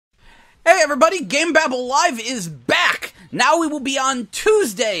everybody, GameBabble Live is back! Now we will be on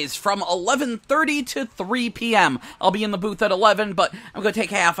Tuesdays from 11:30 to 3 p.m. I'll be in the booth at 11, but I'm going to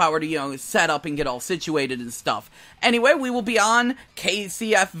take a half hour to, set up and get all situated and stuff. Anyway, we will be on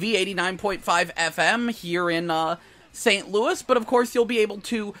KCFV 89.5 FM here in St. Louis, but of course you'll be able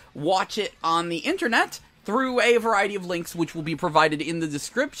to watch it on the internet through a variety of links which will be provided in the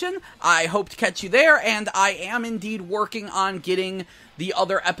description. I hope to catch you there, and I am indeed working on getting the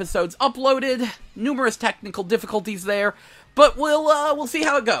other episodes uploaded. Numerous technical difficulties there, but we'll see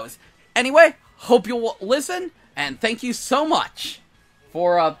how it goes. Anyway, hope you'll listen, and thank you so much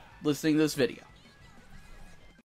for listening to this video.